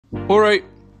Alright,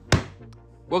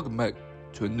 welcome back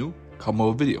to a new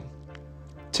combo video.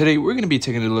 Today we're going to be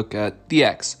taking a look at the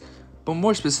axe, but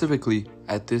more specifically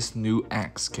at this new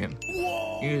axe skin.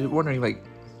 You're wondering, like,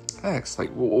 axe, like,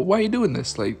 why are you doing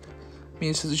this? Like, I mean,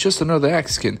 it's just another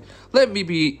axe skin. Let me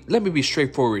be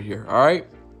straightforward here, alright?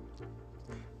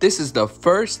 This is the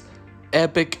first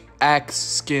epic axe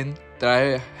skin that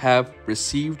I have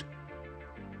received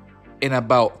in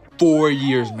about 4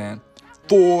 years, man.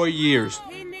 4 years.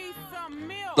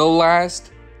 The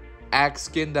last axe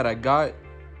skin that I got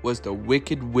was the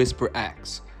Wicked Whisper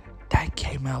axe. That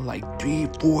came out like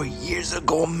 3-4 years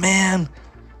ago, man.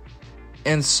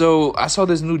 And so I saw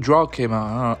this new draw came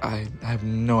out. I have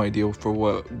no idea for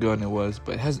what gun it was,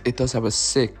 but it does have a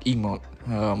sick emote.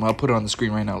 I'll put it on the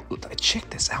screen right now. Check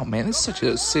this out, man. It's such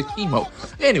a sick emote.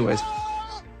 Anyways,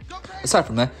 aside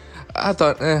from that, I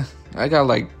thought, I got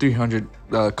like 300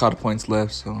 COD points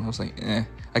left, so I was like,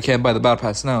 I can't buy the battle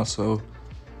pass now, so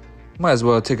might as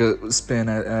well take a spin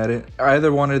at it. I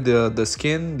either wanted the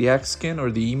skin, the axe skin,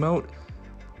 or the emote,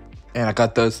 and I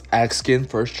got the axe skin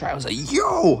first try. I was like,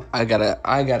 yo, I gotta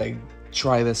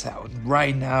try this out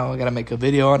right now. I gotta make a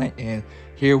video on it, and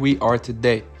here we are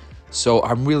today. So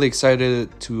I'm really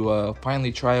excited to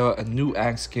finally try out a new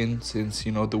axe skin since,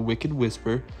 you know, the Wicked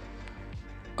Whisper.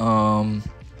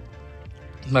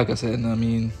 Like I said, I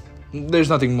mean, there's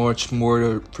nothing much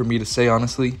more for me to say,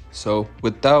 honestly. So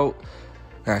without,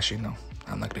 actually no,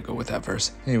 I'm not gonna go with that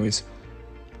verse. Anyways,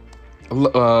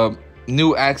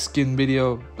 new axe skin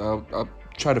video. I'll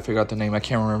try to figure out the name. I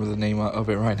can't remember the name of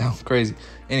it right now. Crazy.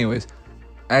 Anyways,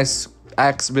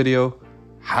 axe video.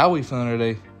 How we feeling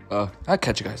today? I'll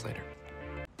catch you guys later.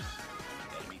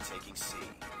 Enemy taking C.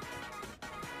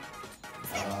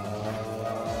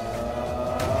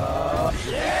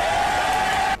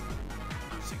 Yeah!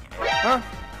 Losing A. Huh?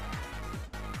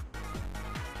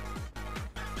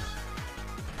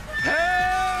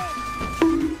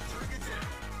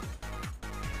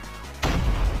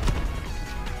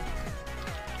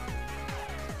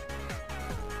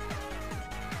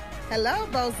 Hello,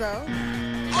 Bozo.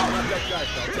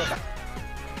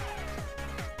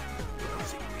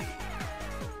 Losing B.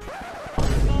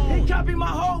 He copied my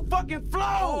whole fucking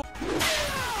flow!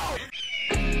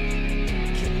 We've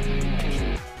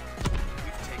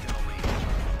taken the lead.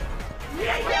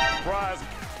 Surprise.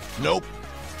 Nope.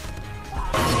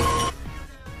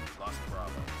 Lost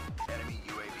Bravo. Enemy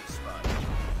UAV spotted.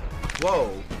 Whoa.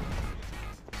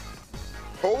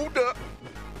 Hold up.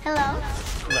 Hello?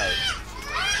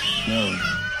 No.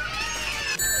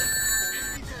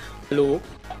 Hello?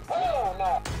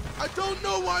 I don't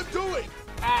know what I'm doing.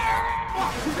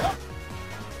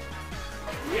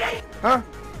 Huh?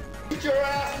 Get your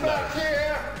ass back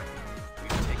here.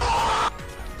 We've taken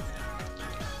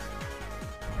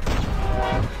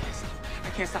I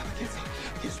can't stop.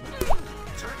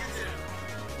 Turn it in.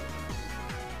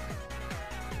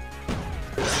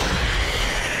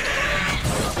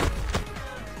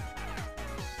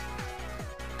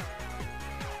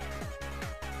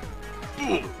 I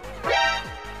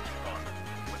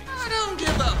don't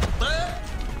give a fuck.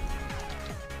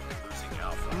 Losing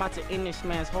Alpha. I'm about to end this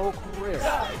man's whole career.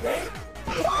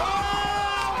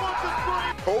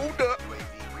 Hold up.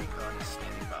 UAV recon is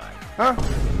standing by. Huh?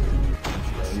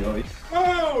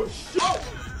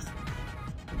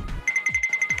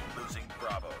 Losing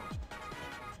Bravo.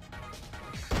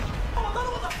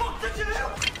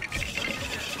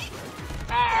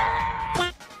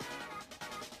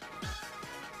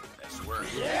 Nice work.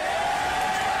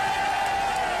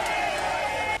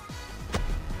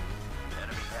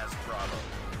 Enemy has Bravo.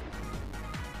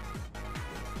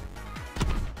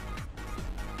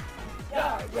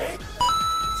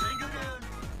 Take him in.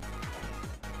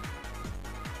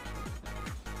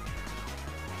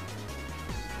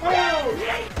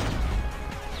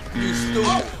 You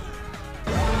stupid.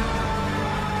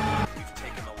 We've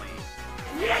taken the lead.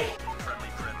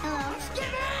 Friendly grid.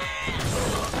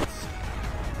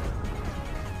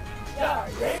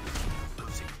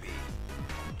 Losing B.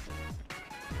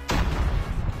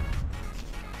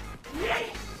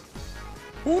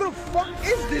 Who the fuck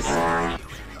is this?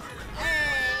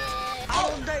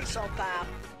 All day so far.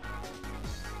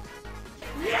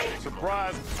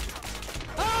 Surprise.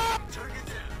 Turn it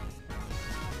in.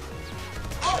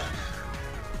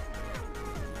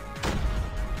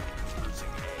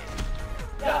 Losing A.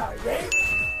 Enemy down.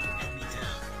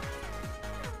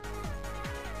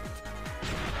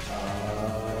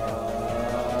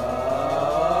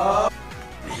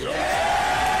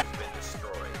 Been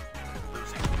destroyed.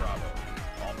 Losing Bravo.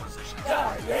 All positions.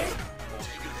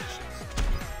 Take positions.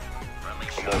 Friendly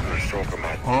shot.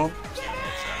 Huh?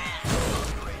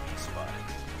 UAV spotted.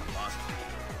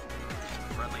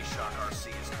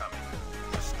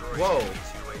 Whoa.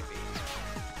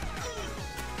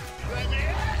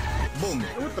 Boom.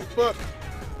 What the fuck?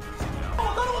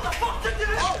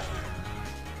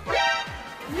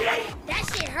 That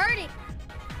shit hurting.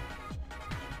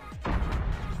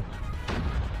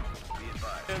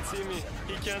 Can't see me.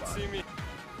 He can't see me.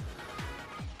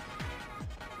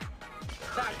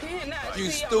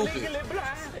 You stupid.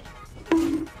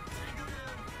 Losing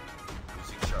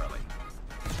Charlie.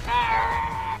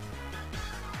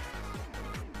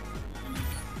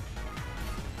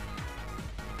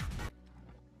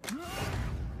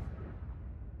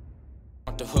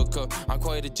 The hookup, I'm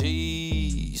quite a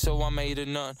G, so I made a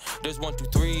nun. There's 1, 2,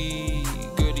 3.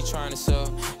 Girl, he trying to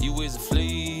sell. You is a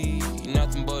flea,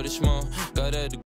 nothing but a schmuck. Got a